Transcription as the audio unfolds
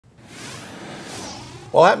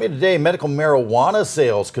Well, happening today, medical marijuana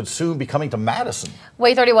sales could soon be coming to Madison.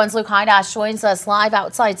 WAAY 31's Luke Hydash joins us live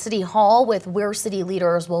outside City Hall with where city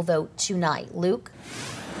leaders will vote tonight. Luke?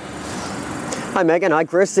 Hi, Megan. Hi,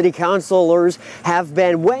 Chris. City councilors have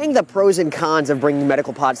been weighing the pros and cons of bringing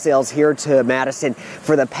medical pot sales here to Madison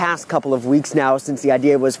for the past couple of weeks now, since the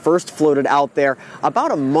idea was first floated out there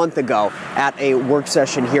about a month ago at a work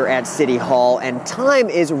session here at City Hall. And time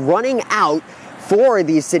is running out for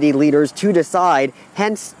these city leaders to decide,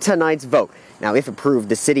 hence tonight's vote. Now, if approved,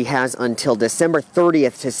 the city has until December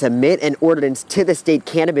 30th to submit an ordinance to the State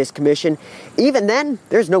Cannabis Commission. Even then,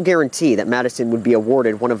 there's no guarantee that Madison would be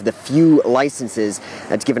awarded one of the few licenses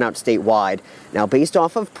that's given out statewide. Now, based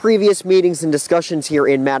off of previous meetings and discussions here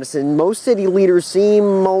in Madison, most city leaders seem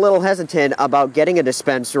a little hesitant about getting a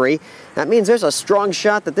dispensary. That means there's a strong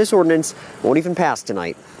shot that this ordinance won't even pass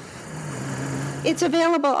tonight. It's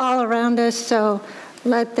available all around us, so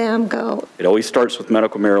let them go. It always starts with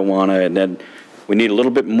medical marijuana, and then we need a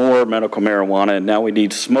little bit more medical marijuana, and now we need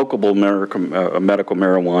smokable medical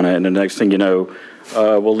marijuana, and the next thing you know,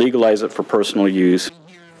 we'll legalize it for personal use.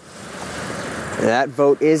 That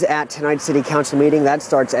vote is at tonight's City Council meeting. That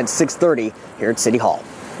starts at 6:30 here at City Hall.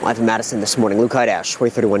 Live in Madison this morning, Luke Hydash, WAAY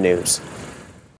 31 News.